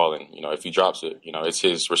throw him the ball, and if he drops it, it's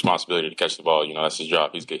his responsibility to catch the ball. That's his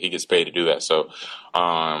job. He gets paid to do that. So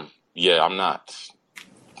I'm not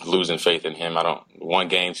losing faith in him. I don't 1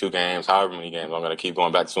 game, 2 games, however many games, I'm going to keep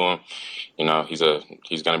going back to him. He's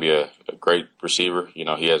going to be a great receiver.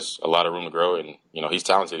 He has a lot of room to grow, and he's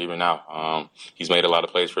talented even now. He's made a lot of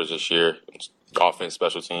plays for us this year, offense,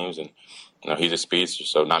 special teams, and he's a speedster,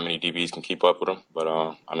 so not many DBs can keep up with him. But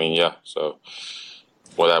So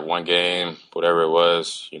that 1 game, whatever it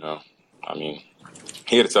was, he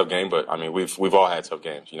had a tough game. But we've all had tough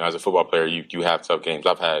games. As a football player, you have tough games.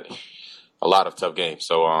 I've had a lot of tough games.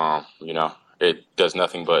 So it does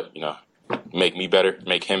nothing but make me better,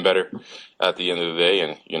 make him better at the end of the day.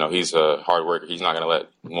 And he's a hard worker. He's not going to let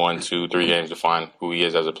 1, 2, 3 games define who he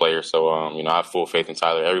is as a player. So I have full faith in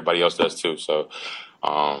Tyler. Everybody else does too. So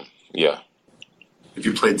yeah. If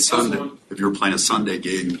you were playing a Sunday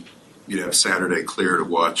game, you'd have Saturday clear to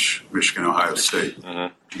watch Michigan, Ohio State.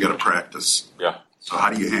 Mm-hmm. You got to practice. Yeah. So how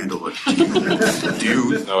do you handle it?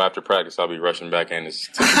 After practice, I'll be rushing back in to see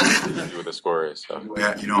what the score is. So.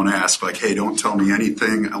 You don't ask, like, hey, don't tell me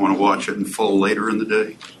anything. I want to watch it in full later in the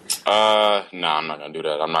day. No, I'm not going to do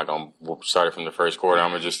that. I'm not going to start it from the first quarter.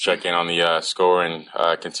 I'm going to just check in on the score and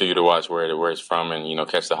continue to watch where it's from and,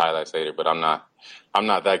 catch the highlights later. But I'm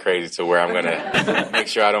not that crazy to where I'm going to make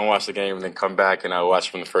sure I don't watch the game and then come back and watch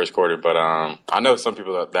from the first quarter. But I know some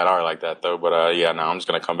people that are like that, though. But, I'm just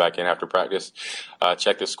going to come back in after practice,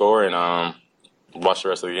 check the score, and watch the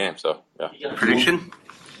rest of the game. So, yeah. You got a prediction?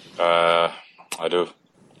 I do.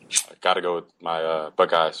 I got to go with my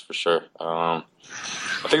Buckeyes for sure. I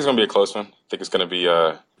think it's going to be a close one. I think it's going to be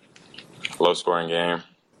a low-scoring game.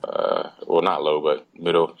 Well, not low, but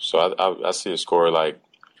middle. So I see a score like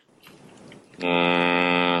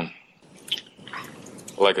I'd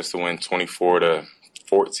like us to win 24-14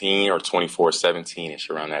 or 24-17-ish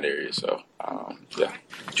around that area. So, yeah.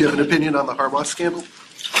 Do you have an opinion on the Harbaugh scandal?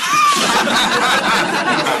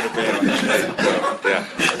 Yeah.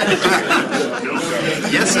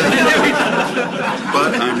 Yes, I do.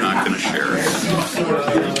 But I'm not going to share it.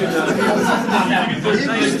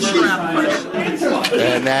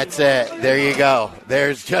 And that's it. There you go.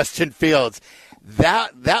 There's Justin Fields.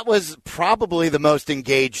 That was probably the most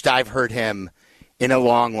engaged I've heard him in a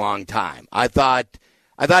long, long time. I thought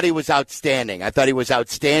he was outstanding. I thought he was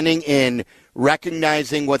outstanding in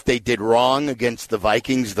recognizing what they did wrong against the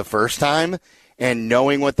Vikings the first time and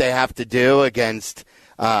knowing what they have to do against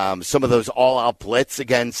some of those all-out blitz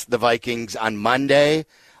against the Vikings on Monday.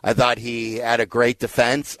 I thought he had a great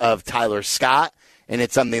defense of Tyler Scott, and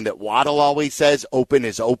it's something that Waddle always says, open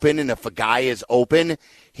is open, and if a guy is open,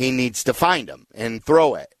 he needs to find him and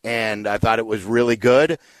throw it. And I thought it was really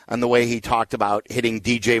good on the way he talked about hitting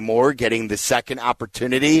DJ Moore, getting the second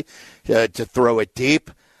opportunity to throw it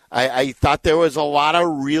deep. I thought there was a lot of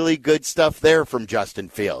really good stuff there from Justin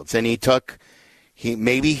Fields, and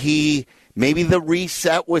maybe the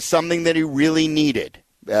reset was something that he really needed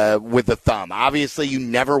with the thumb. Obviously, you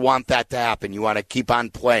never want that to happen. You want to keep on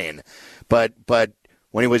playing, but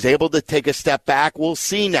when he was able to take a step back, we'll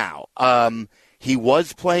see now. He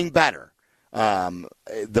was playing better. The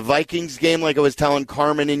Vikings game, like I was telling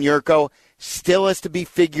Carmen and Yurko, still has to be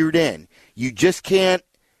figured in. You just can't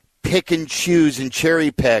pick and choose and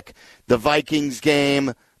cherry pick the Vikings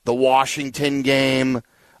game, the Washington game,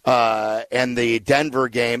 and the Denver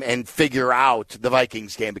game and figure out the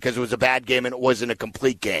Vikings game because it was a bad game and it wasn't a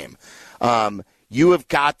complete game. You have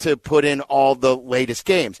got to put in all the latest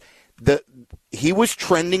games. He was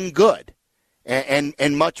trending good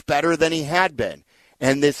and much better than he had been.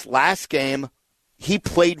 And this last game, he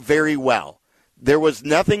played very well. There was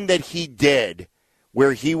nothing that he did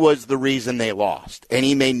where he was the reason they lost. And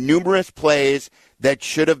he made numerous plays that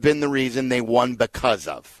should have been the reason they won because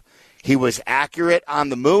of. He was accurate on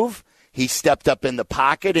the move. He stepped up in the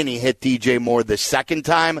pocket, and he hit DJ Moore the second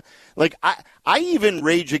time. Like, I even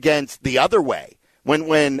rage against the other way.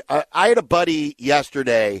 When I had a buddy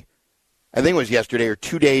yesterday, I think it was yesterday or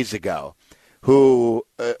 2 days ago, who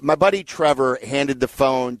my buddy Trevor handed the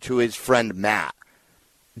phone to his friend Matt.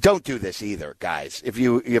 don't do this either, guys, if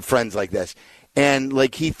you have friends like this. And,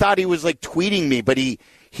 like, he thought he was, like, tweeting me, but he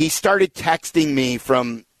started texting me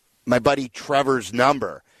from my buddy Trevor's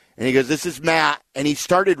number. And he goes, this is Matt. And he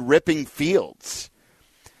started ripping Fields.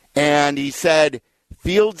 And he said,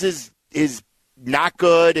 Fields is not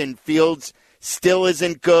good, and Fields still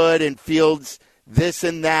isn't good, and Fields this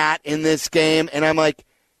and that in this game. And I'm like,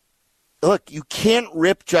 look, you can't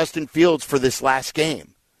rip Justin Fields for this last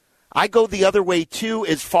game. I go the other way, too,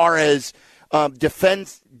 as far as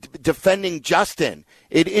defending Justin.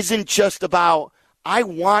 It isn't just about, I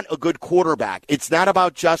want a good quarterback. It's not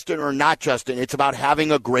about Justin or not Justin. It's about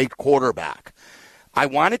having a great quarterback. I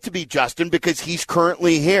want it to be Justin because he's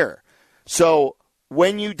currently here. So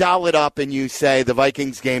when you dial it up and you say the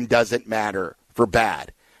Vikings game doesn't matter for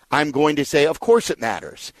bad, I'm going to say, of course it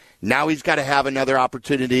matters. Now he's got to have another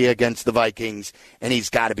opportunity against the Vikings, and he's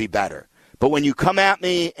got to be better. But when you come at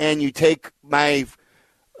me and you take my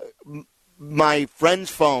friend's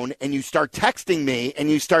phone and you start texting me and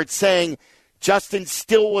you start saying Justin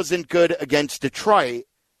still wasn't good against Detroit,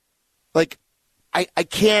 like, I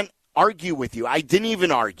can't argue with you. I didn't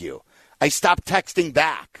even argue. I stopped texting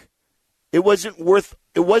back. It wasn't worth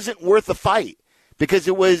a fight because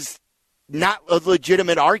it was not a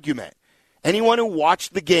legitimate argument. Anyone who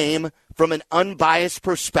watched the game from an unbiased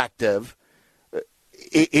perspective,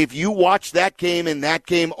 if you watched that game and that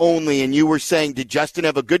game only and you were saying, did Justin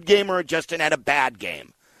have a good game or Justin had a bad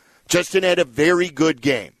game? Justin had a very good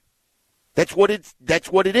game. That's what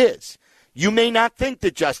it is. You may not think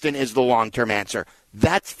that Justin is the long-term answer.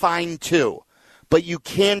 That's fine, too. But you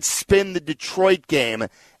can't spin the Detroit game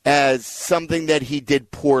as something that he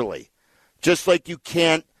did poorly. Just like you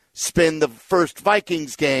can't spin the first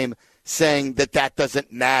Vikings game saying that doesn't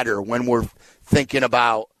matter when we're thinking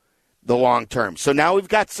about the long term. So now we've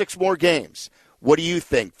got 6 more games. What do you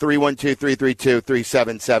think?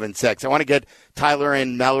 312-332-3776. I want to get Tyler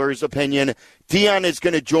and Meller's opinion. Dion is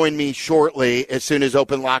going to join me shortly as soon as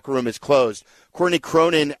Open Locker Room is closed. Courtney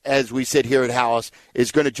Cronin, as we sit here at Hallis,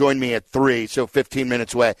 is going to join me at 3, so 15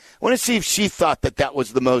 minutes away. I want to see if she thought that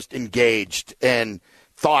was the most engaged and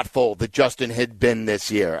thoughtful that Justin had been this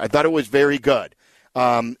year. I thought it was very good.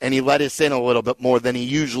 And he let us in a little bit more than he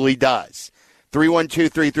usually does.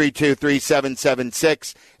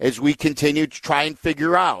 312-332-3776 as we continue to try and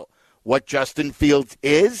figure out what Justin Fields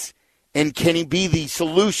is and can he be the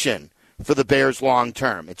solution for the Bears long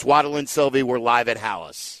term. It's Waddle and Sylvie. We're live at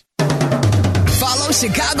Hallis. Follow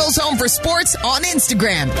Chicago's Home for Sports on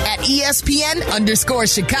Instagram at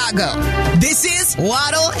ESPN_Chicago. This is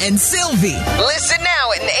Waddle and Sylvie. Listen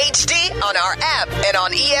now in HD on our app and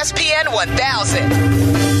on ESPN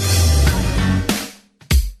 1000.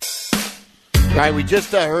 All right, we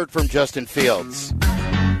just heard from Justin Fields,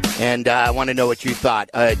 and I want to know what you thought.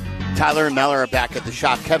 Tyler and Meller are back at the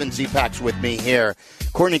shop. Kevin Zepak's with me here.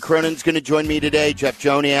 Courtney Cronin's going to join me today. Jeff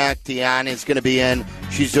Joniak, Dion is going to be in.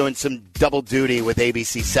 She's doing some double duty with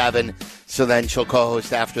ABC 7, so then she'll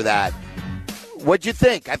co-host after that. What'd you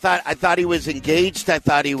think? I thought he was engaged. I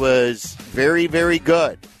thought he was very, very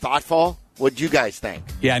good. Thoughtful. What'd you guys think?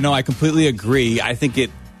 Yeah, no, I completely agree. I think it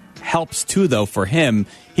helps, too, though, for him.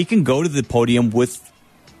 He can go to the podium with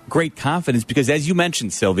great confidence because, as you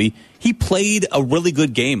mentioned, Sylvie, he played a really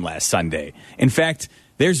good game last Sunday. In fact,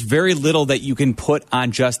 there's very little that you can put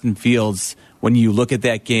on Justin Fields when you look at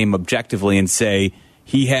that game objectively and say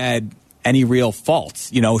he had any real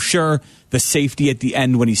faults. You know, sure, the safety at the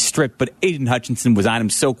end when he stripped, but Aiden Hutchinson was on him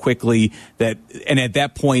so quickly that, and at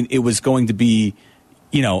that point, it was going to be,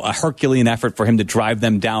 you know, a Herculean effort for him to drive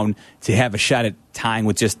them down to have a shot at tying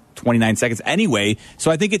with just 29 seconds anyway.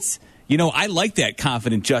 So I think it's, you know, I like that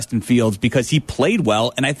confident Justin Fields because he played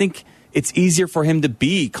well, and I think it's easier for him to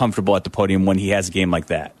be comfortable at the podium when he has a game like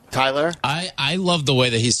that. Tyler? I love the way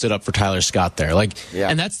that he stood up for Tyler Scott there.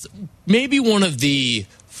 And that's maybe one of the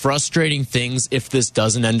frustrating things if this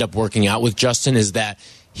doesn't end up working out with Justin is that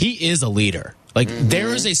he is a leader. There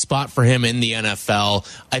is a spot for him in the NFL.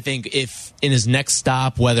 I think if in his next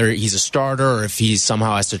stop, whether he's a starter or if he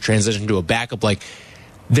somehow has to transition to a backup,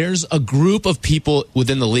 there's a group of people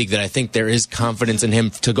within the league that I think there is confidence in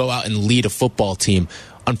him to go out and lead a football team.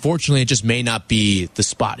 Unfortunately, it just may not be the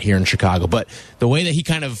spot here in Chicago. But the way that he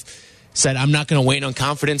kind of said, I'm not going to wait on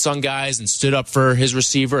confidence on guys and stood up for his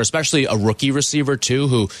receiver, especially a rookie receiver, too,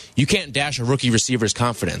 who you can't dash a rookie receiver's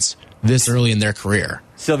confidence this early in their career.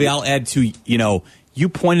 Sylvia, I'll add to, you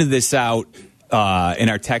pointed this out in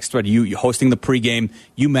our text thread, you hosting the pregame.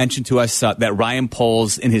 You mentioned to us that Ryan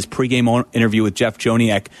Poles, in his pregame interview with Jeff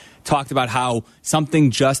Joniak, talked about how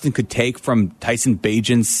something Justin could take from Tyson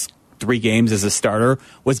Bagent's 3 games as a starter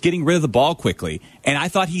was getting rid of the ball quickly. And I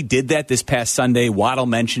thought he did that this past Sunday. Waddle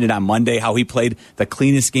mentioned it on Monday, how he played the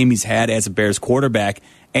cleanest game he's had as a Bears quarterback.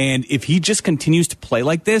 And if he just continues to play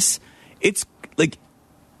like this, it's like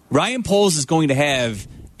Ryan Poles is going to have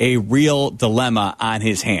a real dilemma on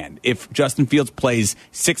his hand if Justin Fields plays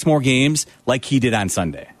 6 more games like he did on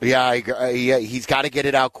Sunday. Yeah, he's got to get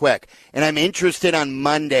it out quick. And I'm interested on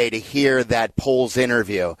Monday to hear that Poles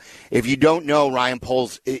interview. If you don't know, Ryan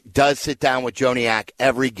Poles does sit down with Joniak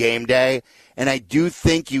every game day, and I do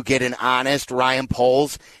think you get an honest Ryan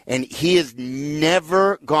Poles, and he has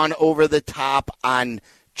never gone over the top on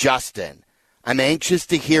Justin. I'm anxious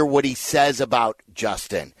to hear what he says about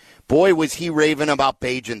Justin. Boy, was he raving about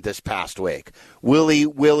Bagent this past week.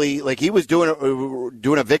 Willie, like he was doing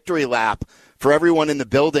a victory lap for everyone in the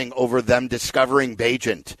building over them discovering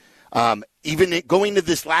Bagent. Even going to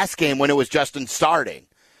this last game when it was Justin starting.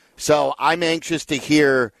 So I'm anxious to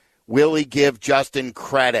hear Willie give Justin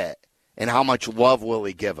credit and how much love will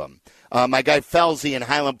he give him. My guy Felzy in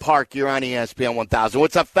Highland Park, you're on ESPN 1000.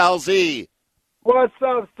 What's up, Felzy? What's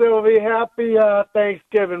up, Sylvie? Happy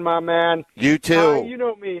Thanksgiving, my man. You too. You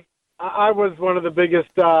know me. I was one of the biggest,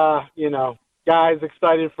 guys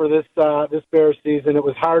excited for this Bears season. It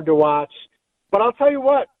was hard to watch. But I'll tell you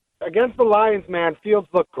what, against the Lions, man, Fields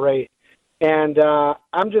looked great. And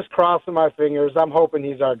I'm just crossing my fingers. I'm hoping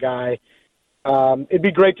he's our guy. It'd be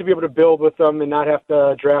great to be able to build with him and not have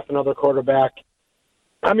to draft another quarterback.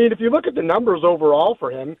 I mean, if you look at the numbers overall for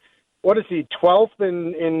him, what is he, 12th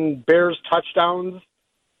in Bears touchdowns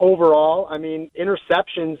overall? I mean,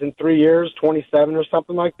 interceptions in 3 years, 27 or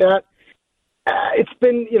something like that. It's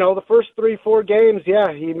been, the first 3-4 games,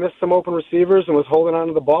 yeah, he missed some open receivers and was holding on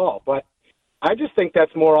to the ball. But I just think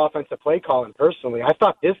that's more offensive play calling, personally. I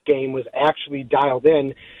thought this game was actually dialed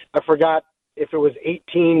in. I forgot if it was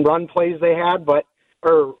 18 run plays they had,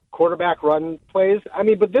 or quarterback run plays. I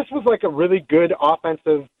mean, but this was like a really good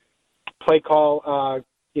offensive play call,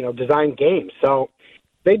 design game. So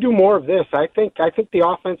they do more of this. I think the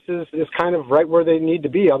offense is kind of right where they need to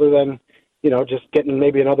be, other than, just getting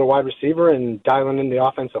maybe another wide receiver and dialing in the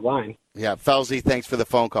offensive line. Yeah, Felzy, thanks for the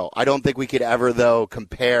phone call. I don't think we could ever, though,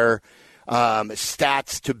 compare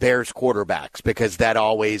stats to Bears quarterbacks, because that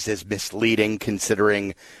always is misleading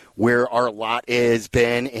considering where our lot has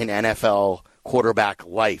been in NFL quarterback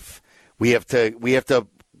life. We have to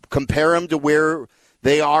compare them to where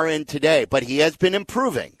they are in today, but he has been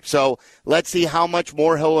improving. So let's see how much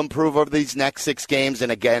more he'll improve over these next 6 games.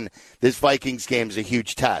 And again, this Vikings game is a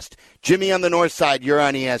huge test. Jimmy on the north side, you're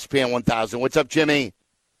on ESPN 1000. What's up, Jimmy?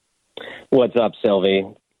 What's up,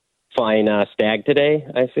 Sylvie? Fine stag today,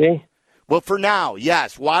 I see. Well, for now,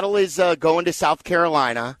 yes. Waddle is going to South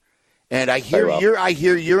Carolina, and I hear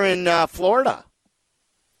you're in Florida.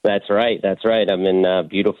 That's right. I'm in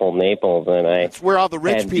beautiful Naples, and that's where all the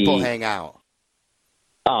rich people hang out.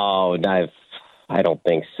 Oh, I don't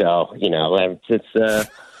think so. It's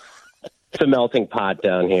a melting pot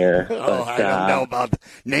down here. But, I don't know about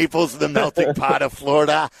Naples, the melting pot of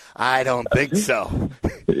Florida. I don't think so.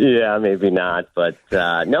 Yeah, maybe not. But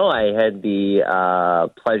no, I had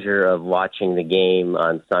the pleasure of watching the game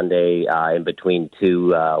on Sunday in between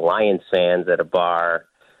 2 Lions fans at a bar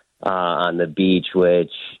on the beach,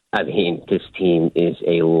 which, I mean, this team is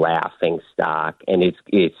a laughing stock, and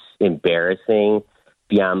it's embarrassing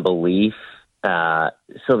beyond belief.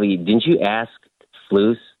 Sylvie, didn't you ask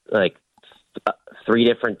Flus 3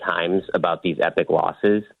 different times about these epic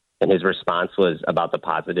losses? And his response was about the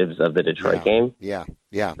positives of the Detroit game. Yeah.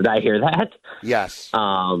 Did I hear that? Yes,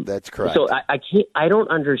 that's correct. So I don't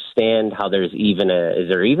understand how is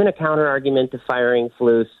there even a counter argument to firing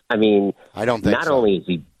Flus? I mean, I don't think not only is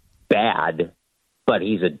he bad, but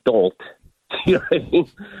he's a dolt. You know what I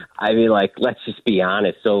mean? I mean, let's just be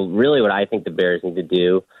honest. So really what I think the Bears need to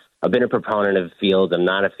do, I've been a proponent of Fields. I'm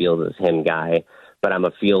not a Fields as him guy, but I'm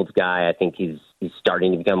a Fields guy. I think he's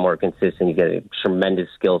starting to become more consistent. He's got a tremendous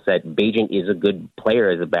skill set. Bagent is a good player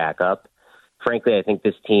as a backup. Frankly, I think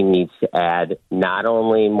this team needs to add not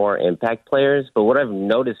only more impact players, but what I've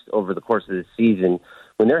noticed over the course of the season,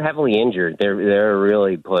 when they're heavily injured, they're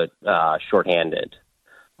really put shorthanded.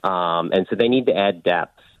 And so they need to add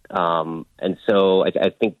depth. And so I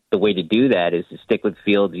think the way to do that is to stick with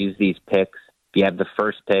Fields, use these picks. If you have the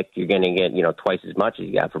first pick, you're going to get, twice as much as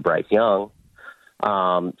you got for Bryce Young.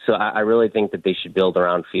 So I really think that they should build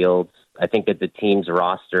around Fields. I think that the team's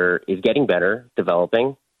roster is getting better,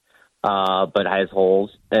 developing, but has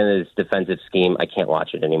holes. And his defensive scheme, I can't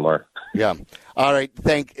watch it anymore. Yeah. All right.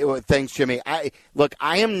 Thanks, Jimmy. I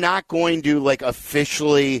am not going to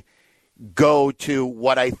officially go to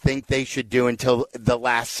what I think they should do until the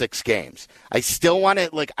last 6 games. I still want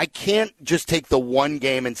to, I can't just take the one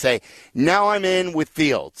game and say, now I'm in with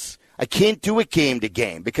Fields. I can't do it game to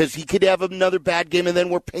game because he could have another bad game and then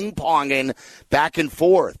we're ping-ponging back and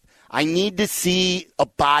forth. I need to see a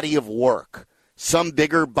body of work, some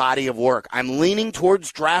bigger body of work. I'm leaning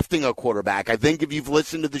towards drafting a quarterback. I think if you've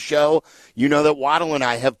listened to the show, you know that Waddle and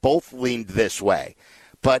I have both leaned this way.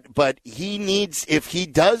 But he needs, if he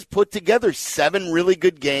does put together 7 really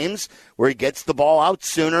good games where he gets the ball out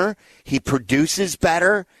sooner, he produces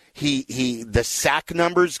better, the sack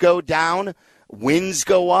numbers go down, wins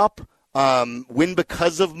go up, win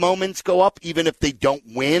because of moments go up, even if they don't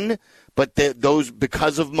win, but those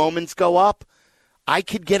because of moments go up, I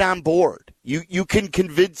could get on board. You can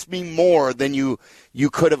convince me more than you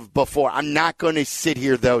could have before. I'm not going to sit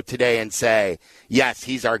here, though, today and say, yes,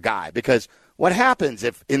 he's our guy, because what happens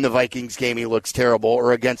if in the Vikings game he looks terrible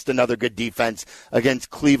or against another good defense,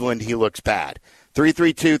 against Cleveland he looks bad?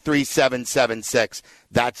 332-3776.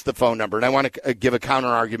 That's the phone number. And I want to give a counter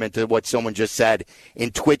argument to what someone just said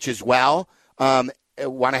in Twitch as well. I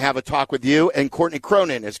want to have a talk with you, and Courtney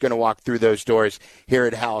Cronin is going to walk through those doors here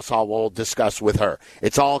at House Hall. We'll discuss with her.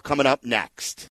 It's all coming up next.